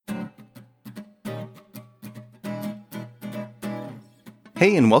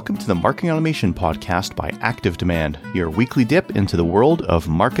Hey, and welcome to the Marketing Automation Podcast by Active Demand, your weekly dip into the world of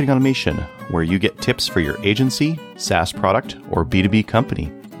marketing automation, where you get tips for your agency, SaaS product, or B2B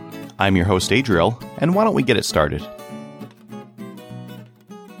company. I'm your host, Adriel, and why don't we get it started?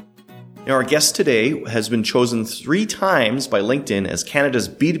 Now, our guest today has been chosen 3 times by LinkedIn as Canada's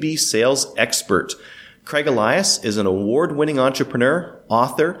B2B sales expert. Craig Elias is an award-winning entrepreneur,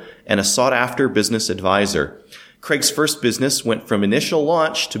 author, and a sought-after business advisor. Craig's first business went from initial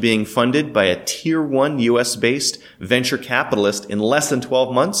launch to being funded by a Tier 1 US-based venture capitalist in less than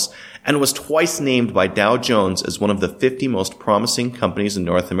 12 months and was twice named by Dow Jones as one of the 50 most promising companies in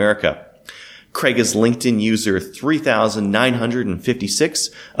North America. Craig is LinkedIn user 3,956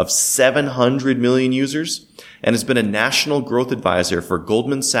 of 700 million users and has been a national growth advisor for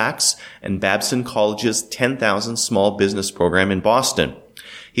Goldman Sachs and Babson College's 10,000 Small Business Program in Boston.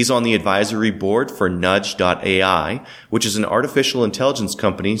 He's on the advisory board for Nudge.ai, which is an artificial intelligence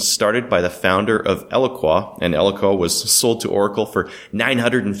company started by the founder of Eloqua, and Eloqua was sold to Oracle for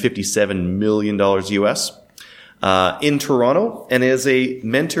 $957 million US, in Toronto, and is a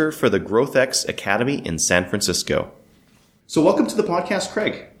mentor for the GrowthX Academy in San Francisco. So welcome to the podcast,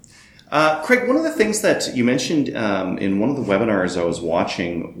 Craig. Craig, one of the things that you mentioned in one of the webinars I was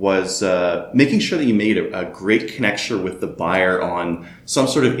watching was making sure that you made a great connection with the buyer on some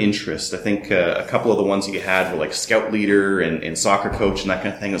sort of interest. I think a couple of the ones that you had were like scout leader and soccer coach and that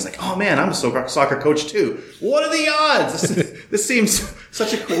kind of thing. I was like, oh man, I'm a soccer coach too. What are the odds? This seems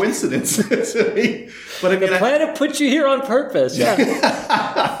such a coincidence to me. But I mean, the planet put you here on purpose.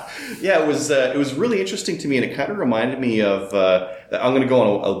 Yeah. Yeah, it was really interesting to me, and it kind of reminded me of. I'm going to go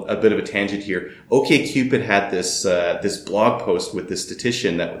on a bit of a tangent here. OkCupid had this blog post with this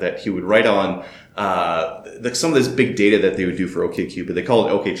statistician that he would write on some of this big data that they would do for OkCupid. They call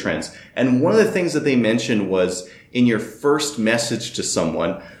it OK Trends, and one of the things that they mentioned was in your first message to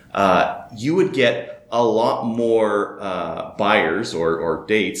someone, you would get a lot more buyers or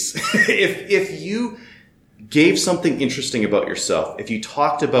dates if you gave something interesting about yourself. If you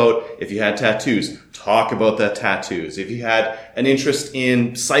talked about, if you had tattoos, talk about that tattoos. If you had an interest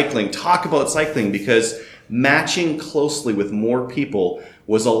in cycling, talk about cycling, because matching closely with more people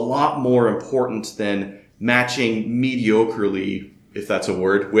was a lot more important than matching mediocrely, if that's a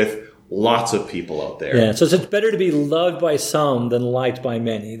word, with lots of people out there. Yeah, so it's better to be loved by some than liked by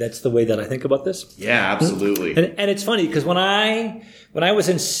many. That's the way that I think about this. Yeah, absolutely. And it's funny because when I was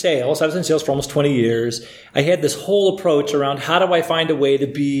in sales, I was in sales for almost 20 years, I had this whole approach around how do I find a way to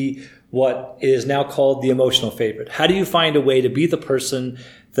be what is now called the emotional favorite? How do you find a way to be the person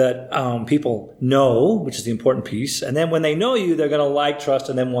that people know, which is the important piece, and then when they know you, they're going to like, trust,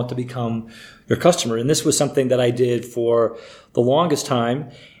 and then want to become your customer. And this was something that I did for the longest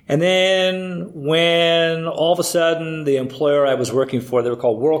time. And then when all of a sudden the employer I was working for, they were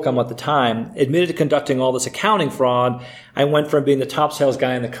called WorldCom at the time, admitted to conducting all this accounting fraud, I went from being the top sales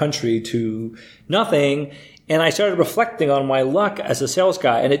guy in the country to nothing. And I started reflecting on my luck as a sales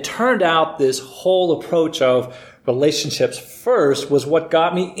guy. And it turned out this whole approach of relationships first was what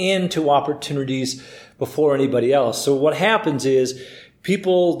got me into opportunities before anybody else. So what happens is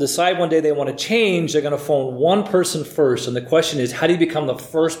people decide one day they want to change. They're going to phone one person first. And the question is, how do you become the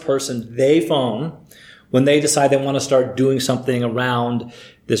first person they phone when they decide they want to start doing something around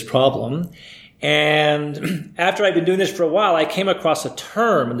this problem? And after I've been doing this for a while, I came across a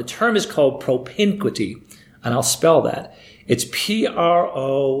term, and the term is called propinquity. And I'll spell that. It's propinquity.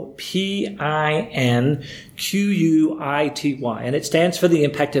 And it stands for the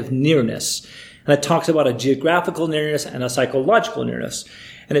impact of nearness. And it talks about a geographical nearness and a psychological nearness.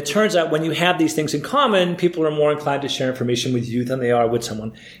 And it turns out when you have these things in common, people are more inclined to share information with you than they are with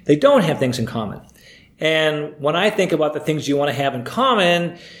someone they don't have things in common. And when I think about the things you want to have in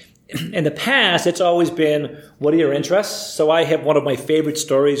common, in the past, it's always been, what are your interests? So I have one of my favorite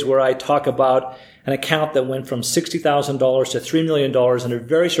stories where I talk about an account that went from $60,000 to $3 million in a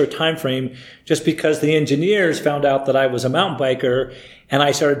very short time frame just because the engineers found out that I was a mountain biker, and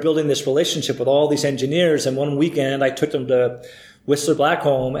I started building this relationship with all these engineers. And one weekend, I took them to Whistler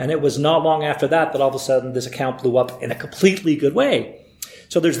Blackcomb, and it was not long after that all of a sudden this account blew up in a completely good way.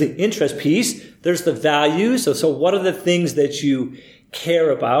 So there's the interest piece. There's the values. So what are the things that you care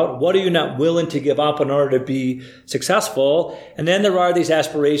about? What are you not willing to give up in order to be successful? And then there are these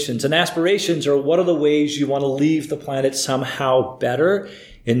aspirations. And aspirations are what are the ways you want to leave the planet somehow better.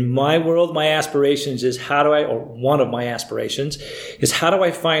 In my world, my aspirations is one of my aspirations is how do I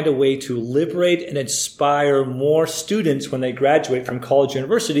find a way to liberate and inspire more students when they graduate from college or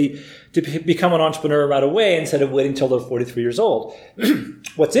university to become an entrepreneur right away instead of waiting till they're 43 years old.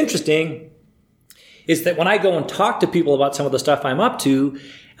 What's interesting is that when I go and talk to people about some of the stuff I'm up to,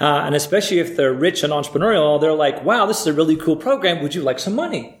 and especially if they're rich and entrepreneurial, they're like, wow, this is a really cool program. Would you like some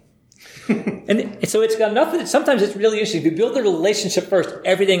money? And so it's got nothing. Sometimes it's really interesting. If you build the relationship first,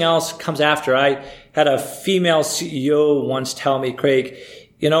 everything else comes after. I had a female CEO once tell me, Craig,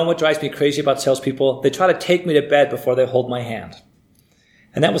 you know what drives me crazy about salespeople? They try to take me to bed before they hold my hand.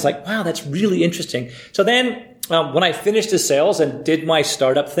 And that was like, wow, that's really interesting. So then when I finished the sales and did my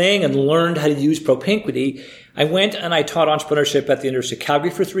startup thing and learned how to use Propinquity, I went and I taught entrepreneurship at the University of Calgary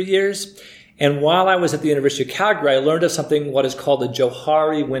for 3 years. And while I was at the University of Calgary, I learned of something what is called the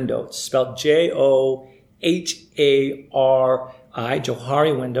Johari window. It's spelled Johari,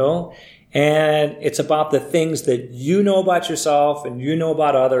 Johari window. And it's about the things that you know about yourself and you know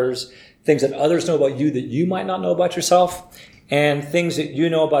about others, things that others know about you that you might not know about yourself, and things that you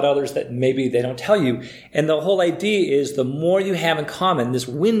know about others that maybe they don't tell you. And the whole idea is the more you have in common, this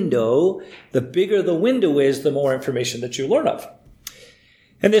window, the bigger the window is, the more information that you learn of.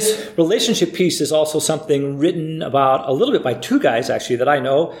 And this relationship piece is also something written about a little bit by two guys, actually, that I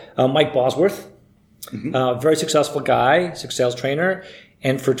know. Mike Bosworth, very successful guy, sales trainer.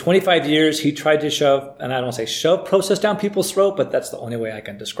 And for 25 years, he tried to shove, and I don't want to say shove process down people's throat, but that's the only way I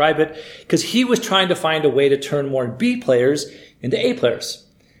can describe it, because he was trying to find a way to turn more B players into A players.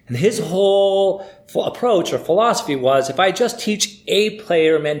 And his whole approach or philosophy was, if I just teach A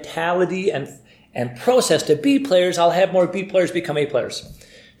player mentality and process to B players, I'll have more B players become A players.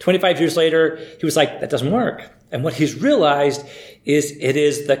 25 years later, he was like, that doesn't work. And what he's realized is it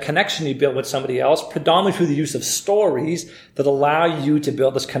is the connection you build with somebody else, predominantly through the use of stories that allow you to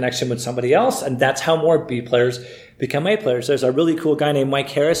build this connection with somebody else. And that's how more B players become A players. There's a really cool guy named Mike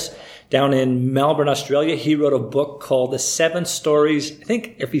Harris down in Melbourne, Australia. He wrote a book called The 7 Stories I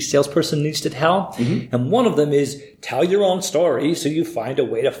think every salesperson needs to tell. Mm-hmm. And one of them is tell your own story so you find a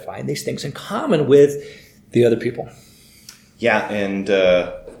way to find these things in common with the other people. Yeah, and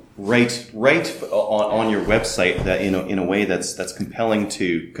right on your website, that in a way that's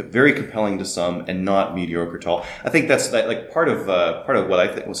very compelling to some and not mediocre to all. I think that's like part of what I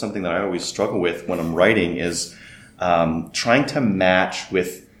think was something that I always struggle with when I'm writing is trying to match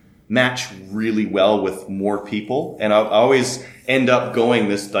really well with more people, and I always end up going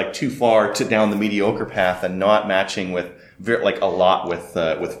this like too far down the mediocre path and not matching with a lot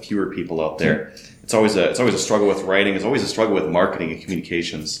with fewer people out there. It's always a struggle with writing. It's always a struggle with marketing and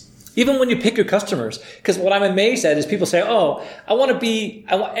communications. Even when you pick your customers, because what I'm amazed at is people say, "Oh, I want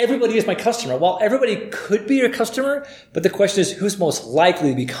everybody is my customer." Well, everybody could be your customer, but the question is, who's most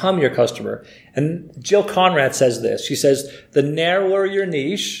likely to become your customer? And Jill Conrad says this. She says, "The narrower your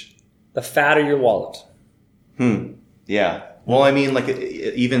niche, the fatter your wallet." Yeah. Well, I mean, like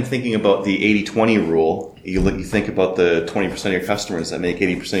even thinking about the 80-20 rule, you think about the 20% of your customers that make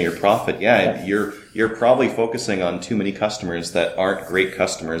 80% of your profit. Yeah, you're probably focusing on too many customers that aren't great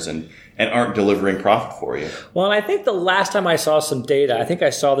customers and aren't delivering profit for you. Well, and I think the last time I saw some data, I think I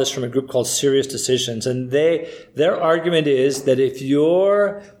saw this from a group called Serious Decisions, and their argument is that if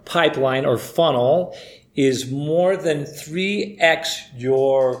your pipeline or funnel is more than 3x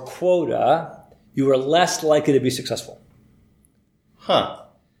your quota, you are less likely to be successul.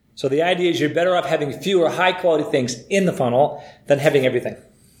 So the idea is you're better off having fewer high-quality things in the funnel than having everything.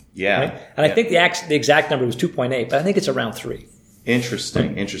 Yeah. Right? And I think the exact number was 2.8, but I think it's around 3.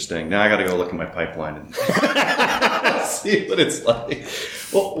 Interesting. Now I got to go look at my pipeline and see what it's like.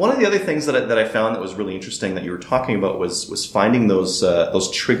 Well, one of the other things that I found that was really interesting that you were talking about was finding those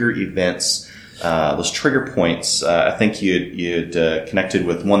trigger events, those trigger points. I think you'd connected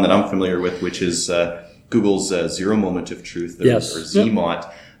with one that I'm familiar with, which is Google's Zero Moment of Truth, or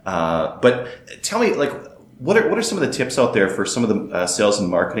ZMOT. But tell me, like, what are some of the tips out there for some of the sales and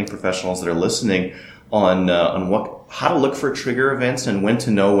marketing professionals that are listening on how to look for trigger events and when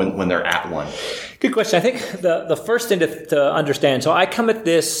to know when they're at one? Good question. I think the first thing to understand. So I come at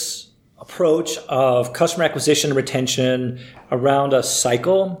this approach of customer acquisition and retention around a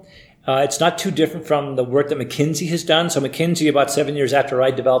cycle. It's not too different from the work that McKinsey has done. So McKinsey, about 7 years after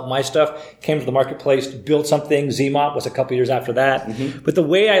I developed my stuff, came to the marketplace, built something. ZMOT was a couple years after that. Mm-hmm. But the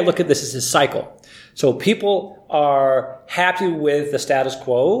way I look at this is a cycle. So people are happy with the status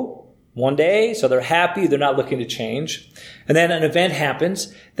quo one day. So they're happy. They're not looking to change. And then an event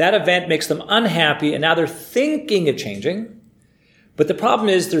happens. That event makes them unhappy. And now they're thinking of changing. But the problem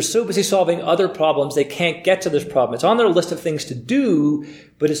is they're so busy solving other problems, they can't get to this problem. It's on their list of things to do,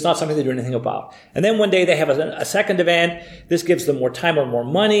 but it's not something they do anything about. And then one day they have a second event. This gives them more time or more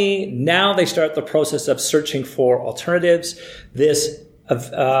money. Now they start the process of searching for alternatives. This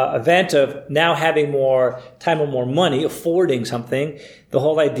event of now having more time or more money, affording something. The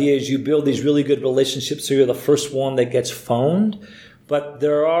whole idea is you build these really good relationships so you're the first one that gets phoned. But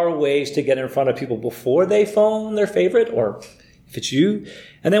there are ways to get in front of people before they phone their favorite, or if it's you.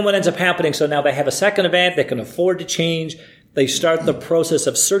 And then what ends up happening, so now they have a second event, they can afford to change. They start the process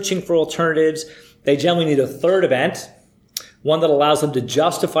of searching for alternatives. They generally need a third event, one that allows them to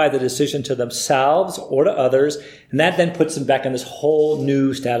justify the decision to themselves or to others, and that then puts them back in this whole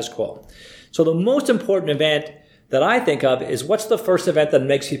new status quo. So the most important event that I think of is what's the first event that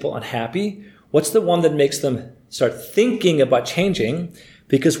makes people unhappy? What's the one that makes them start thinking about changing?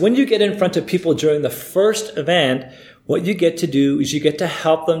 Because when you get in front of people during the first event, what you get to do is you get to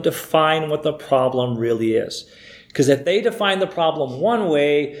help them define what the problem really is. Because if they define the problem one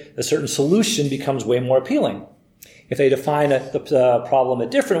way, a certain solution becomes way more appealing. If they define the problem a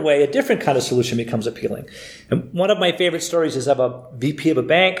different way, a different kind of solution becomes appealing. And one of my favorite stories is of a VP of a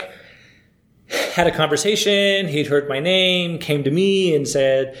bank, had a conversation, he'd heard my name, came to me and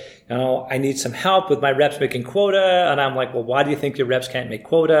said, I need some help with my reps making quota. And I'm like, well, why do you think your reps can't make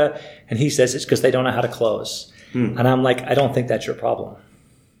quota? And he says, it's because they don't know how to close. And I'm like, I don't think that's your problem.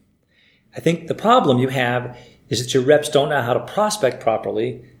 I think the problem you have is that your reps don't know how to prospect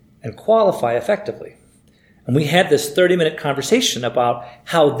properly and qualify effectively. And we had this 30-minute conversation about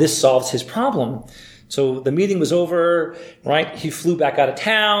how this solves his problem. So the meeting was over, right? He flew back out of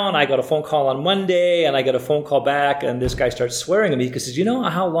town. I got a phone call on Monday, and I got a phone call back, and this guy starts swearing at me because he says, you know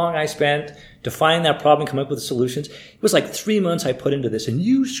how long I spent defining that problem and coming up with the solutions? It was like 3 months I put into this, and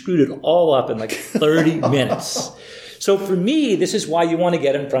you screwed it all up in like 30 minutes. So for me, this is why you want to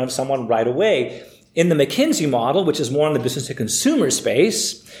get in front of someone right away. In the McKinsey model, which is more in the business to consumer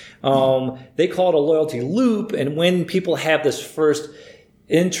space, they call it a loyalty loop. And when people have this first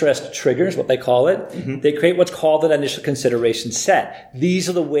interest triggers, what they call it, they create what's called an initial consideration set. These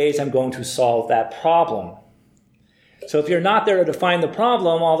are the ways I'm going to solve that problem. So if you're not there to define the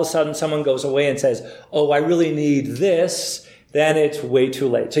problem, all of a sudden someone goes away and says, oh, I really need this, then it's way too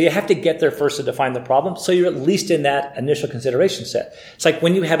late. So you have to get there first to define the problem. So you're at least in that initial consideration set. It's like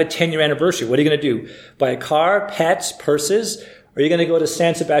when you have a 10-year anniversary, what are you going to do? Buy a car, pets, purses? Or are you going to go to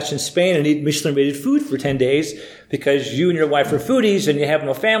San Sebastian, Spain and eat Michelin-rated food for 10 days because you and your wife are foodies and you have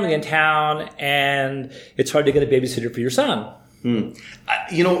no family in town and it's hard to get a babysitter for your son? One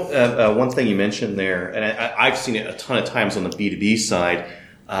thing you mentioned there, and I've seen it a ton of times on the B2B side,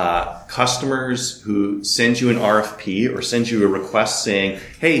 customers who send you an RFP or send you a request saying,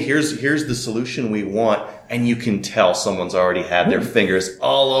 hey, here's the solution we want. And you can tell someone's already had their fingers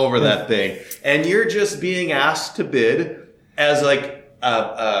all over that thing. And you're just being asked to bid as like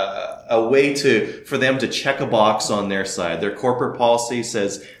a way for them to check a box on their side. Their corporate policy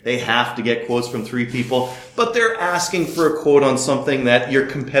says they have to get quotes from 3 people, but they're asking for a quote on something that your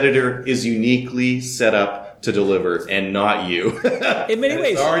competitor is uniquely set up to deliver and not you. In many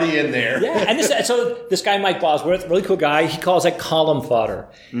ways. It's already in there. Yeah. And this guy, Mike Bosworth, really cool guy, he calls it column fodder.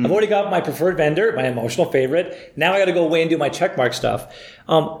 I've already got my preferred vendor, my emotional favorite. Now I got to go away and do my checkmark stuff.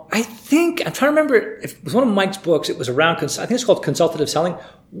 I'm trying to remember if it was one of Mike's books. It was around, I think it's called Consultative Selling,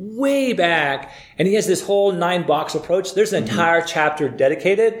 way back. And he has this whole 9-box approach. There's an entire chapter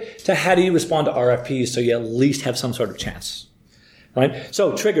dedicated to how do you respond to RFPs so you at least have some sort of chance. Right?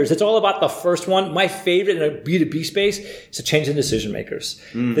 So triggers, it's all about the first one. My favorite in a B2B space is a change in decision makers.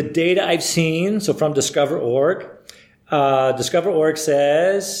 The data I've seen, so from Discover.org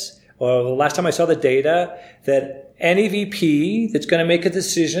says, or the last time I saw the data, that any VP that's going to make a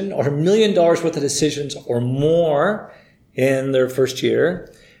decision or $1 million worth of decisions or more in their first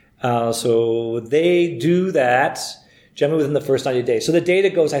year, so they do that generally within the first 90 days. So the data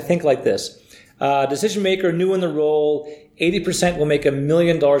goes, I think, like this. Decision maker new in the role, 80% will make $1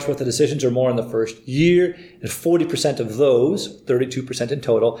 million worth of decisions or more in the first year, and 40% of those, 32% in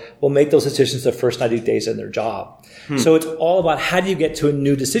total, will make those decisions the first 90 days in their job. So it's all about how do you get to a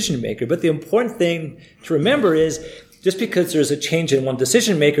new decision maker. But the important thing to remember is just because there's a change in one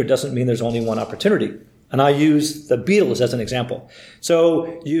decision maker doesn't mean there's only one opportunity. And I'll use the Beatles as an example.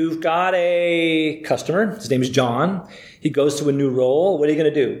 So you've got a customer. His name is John. He goes to a new role. What are you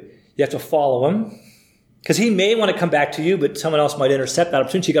going to do? You have to follow him because he may want to come back to you, but someone else might intercept that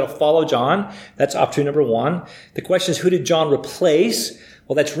opportunity. You got to follow John. That's opportunity number 1. The question is, who did John replace?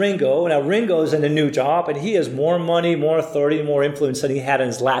 Well, that's Ringo. Now, Ringo's in a new job, and he has more money, more authority, more influence than he had in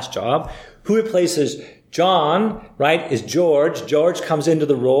his last job. Who replaces John, right, is George. George comes into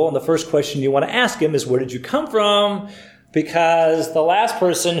the role, and the first question you want to ask him is, where did you come from? Because the last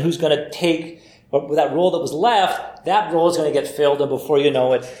person who's going to take or that role that was left, that role is going to get filled, and before you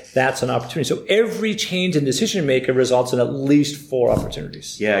know it, that's an opportunity. So every change in decision maker results in at least 4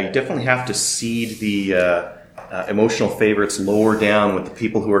 opportunities. Yeah, you definitely have to seed the emotional favorites lower down with the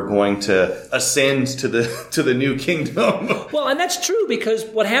people who are going to ascend to the new kingdom. Well, and that's true, because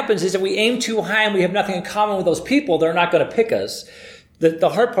what happens is if we aim too high and we have nothing in common with those people, they're not going to pick us. The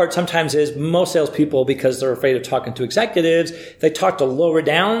hard part sometimes is most salespeople, because they're afraid of talking to executives, they talk to lower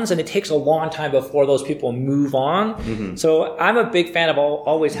downs, and it takes a long time before those people move on. Mm-hmm. So I'm a big fan of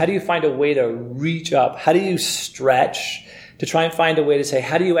always, how do you find a way to reach up? How do you stretch to try and find a way to say,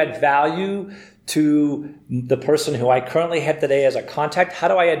 how do you add value to the person who I currently have today as a contact? How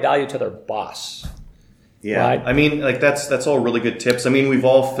do I add value to their boss? Yeah, right? I mean, like that's all really good tips. I mean, we've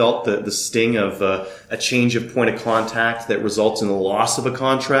all felt the sting of a change of point of contact that results in the loss of a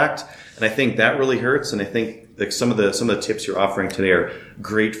contract, and I think that really hurts. And I think like some of the tips you're offering today are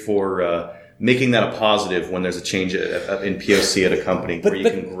great for making that a positive when there's a change in POC at a company where you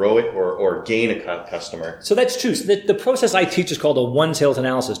can grow it or gain a customer. So that's true. So the process I teach is called a one sales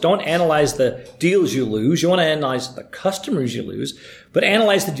analysis. Don't analyze the deals you lose. You want to analyze the customers you lose, but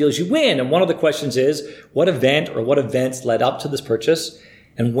analyze the deals you win. And one of the questions is, what event or what events led up to this purchase,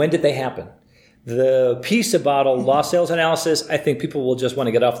 and when did they happen? The piece about a lost sales analysis, I think people will just want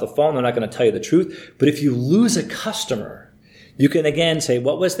to get off the phone. They're not going to tell you the truth. But if you lose a customer, you can again say,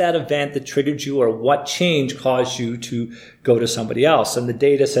 what was that event that triggered you, or what change caused you to go to somebody else? And the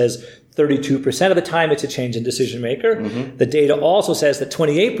data says 32% of the time it's a change in decision maker. Mm-hmm. The data also says that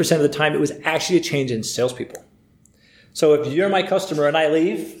 28% of the time it was actually a change in salespeople. So if you're my customer and I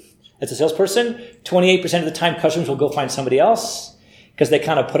leave as a salesperson, 28% of the time customers will go find somebody else, because they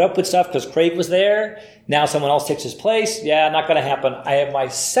kind of put up with stuff because Craig was there. Now someone else takes his place. Yeah, not going to happen. I have my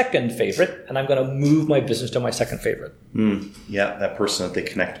second favorite, and I'm going to move my business to my second favorite. Yeah, that person that they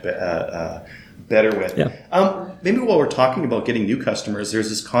connect better with. Yeah. Maybe while we're talking about getting new customers, there's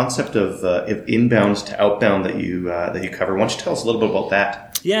this concept of inbound to outbound that you cover. Why don't you tell us a little bit about that?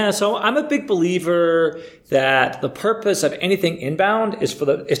 Yeah, so I'm a big believer that the purpose of anything inbound is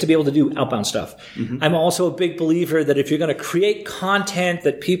to be able to do outbound stuff. Mm-hmm. I'm also a big believer that if you're going to create content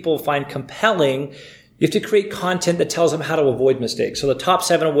that people find compelling, you have to create content that tells them how to avoid mistakes. So the top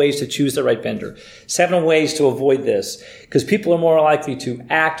 7 ways to choose the right vendor, 7 ways to avoid this, because people are more likely to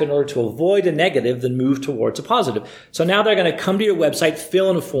act in order to avoid a negative than move towards a positive. So now they're going to come to your website, fill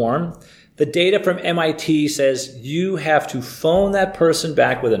in a form. The data from MIT says you have to phone that person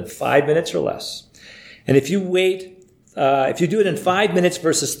back within 5 minutes or less. And if you do it in 5 minutes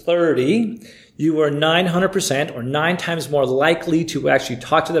versus 30, you are 900% or 9 times more likely to actually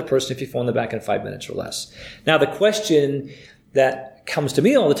talk to that person if you phone them back in 5 minutes or less. Now, the question that comes to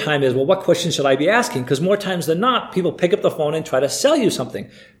me all the time is, well, what questions should I be asking? Because more times than not, people pick up the phone and try to sell you something,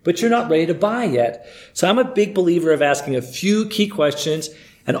 but you're not ready to buy yet. So I'm a big believer of asking a few key questions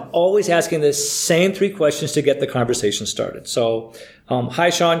and always asking the same 3 questions to get the conversation started. So, hi,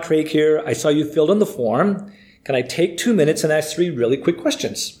 Sean, Craig here. I saw you filled in the form. Can I take 2 minutes and ask 3 really quick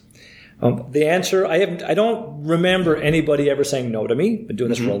questions? The answer, I don't remember anybody ever saying no to me. Been doing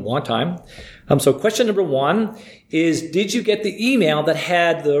this for a long time. So question number 1 is, did you get the email that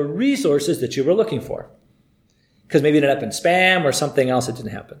had the resources that you were looking for? Because maybe it ended up in spam or something else that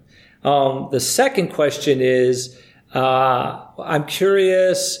didn't happen. The second question is, I'm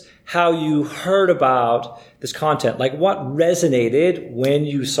curious how you heard about this content. Like, what resonated when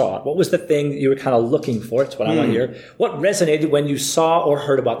you saw it? What was the thing that you were kind of looking for? That's what I want to hear. What resonated when you saw or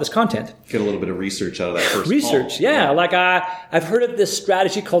heard about this content? Get a little bit of research out of that first research, call. Yeah. Like, I've heard of this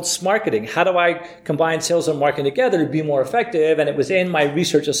strategy called smarketing. How do I combine sales and marketing together to be more effective? And it was in my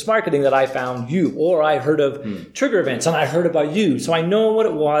research of smarketing that I found you. Or I heard of trigger events and I heard about you. So I know what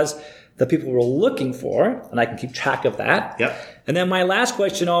it was that people were looking for, and I can keep track of that. Yep. And then my last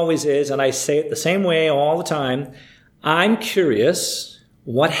question always is, and I say it the same way all the time, I'm curious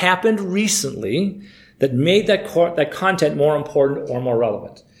what happened recently that made that content more important or more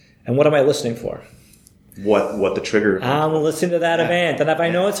relevant. And what am I listening for? What the trigger event? I'm listening to that event. And if I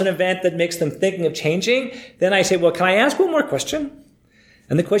know it's an event that makes them thinking of changing, then I say, well, can I ask one more question?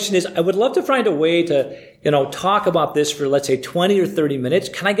 And the question is, I would love to find a way to, talk about this for, let's say, 20 or 30 minutes.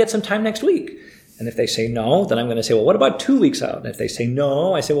 Can I get some time next week? And if they say no, then I'm going to say, well, what about 2 weeks out? And if they say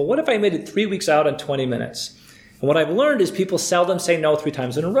no, I say, well, what if I made it 3 weeks out and 20 minutes? And what I've learned is people seldom say no 3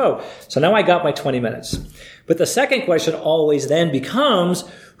 times in a row. So now I got my 20 minutes. But the second question always then becomes,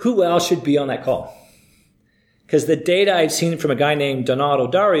 who else should be on that call? Because the data I've seen from a guy named Donato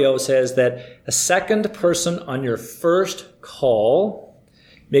Dario says that a second person on your first call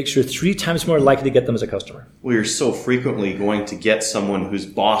makes you 3 times more likely to get them as a customer. Well, you're so frequently going to get someone whose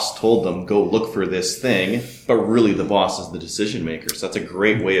boss told them, go look for this thing, but really the boss is the decision maker. So that's a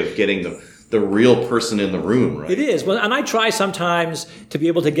great way of getting the real person in the room, right? It is. Well, and I try sometimes to be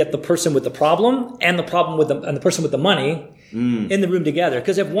able to get the person with the problem and the person with the money in the room together.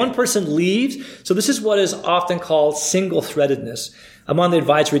 Because if one person leaves, so this is what is often called single-threadedness. I'm on the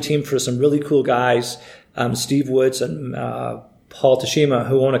advisory team for some really cool guys, Steve Woods and Paul Tashima,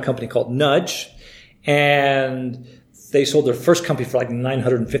 who own a company called Nudge. And they sold their first company for like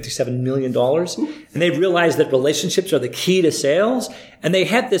 $957 million. And they realized that relationships are the key to sales. And they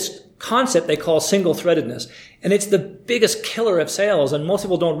had this concept they call single-threadedness. And it's the biggest killer of sales. And most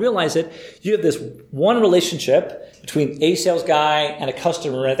people don't realize it. You have this one relationship between a sales guy and a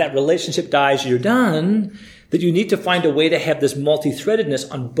customer. And if that relationship dies, you're done. That you need to find a way to have this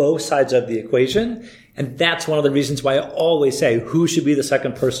multi-threadedness on both sides of the equation. And that's one of the reasons why I always say, who should be the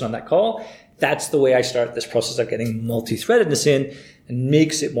second person on that call? That's the way I start this process of getting multi-threadedness in, and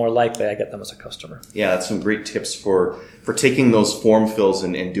makes it more likely I get them as a customer. Yeah, that's some great tips for taking those form fills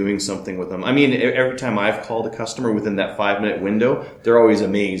and doing something with them. I mean, every time I've called a customer within that 5-minute window, they're always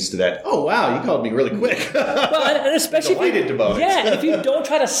amazed that, oh, wow, you called me really quick. Well, and especially delighted about it. Yeah, and if you don't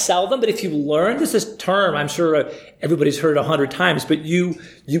try to sell them, but if you learn, this is term, I'm sure everybody's heard it 100 times, but you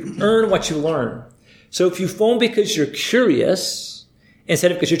earn what you learn. So if you phone because you're curious,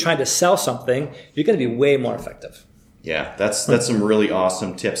 instead of because you're trying to sell something, you're going to be way more effective. Yeah, that's some really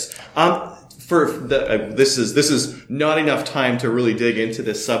awesome tips. This is not enough time to really dig into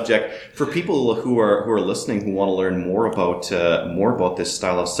this subject. For people who are listening who want to learn more about this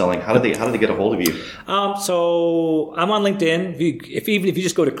style of selling, how do they get a hold of you? So I'm on LinkedIn. If you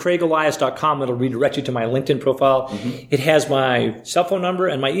just go to craigelias.com, it'll redirect you to my LinkedIn profile. Mm-hmm. It has my cell phone number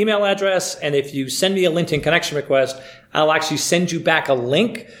and my email address. And if you send me a LinkedIn connection request, I'll actually send you back a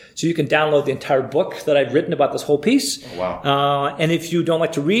link so you can download the entire book that I've written about this whole piece. Oh, wow. And if you don't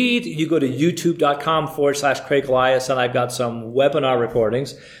like to read, you go to youtube.com/Craig Elias, and I've got some webinar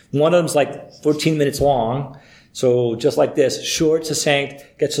recordings. One of them's like 14 minutes long. So just like this, short, succinct,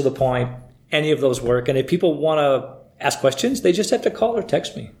 gets to the point. Any of those work. And if people want to ask questions, they just have to call or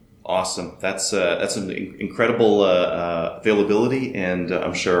text me. Awesome. That's an incredible availability, and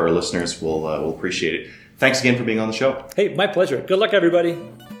I'm sure our listeners will appreciate it. Thanks again for being on the show. Hey, my pleasure. Good luck, everybody.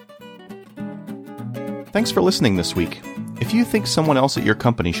 Thanks for listening this week. If you think someone else at your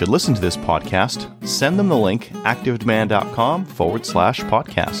company should listen to this podcast, send them the link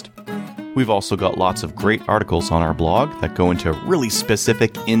activedemand.com/podcast. We've also got lots of great articles on our blog that go into really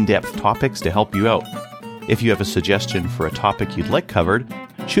specific, in-depth topics to help you out. If you have a suggestion for a topic you'd like covered,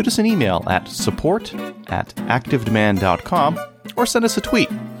 shoot us an email at support@activedemand.com or send us a tweet.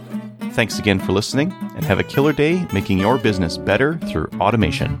 Thanks again for listening, and have a killer day making your business better through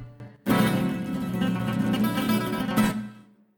automation.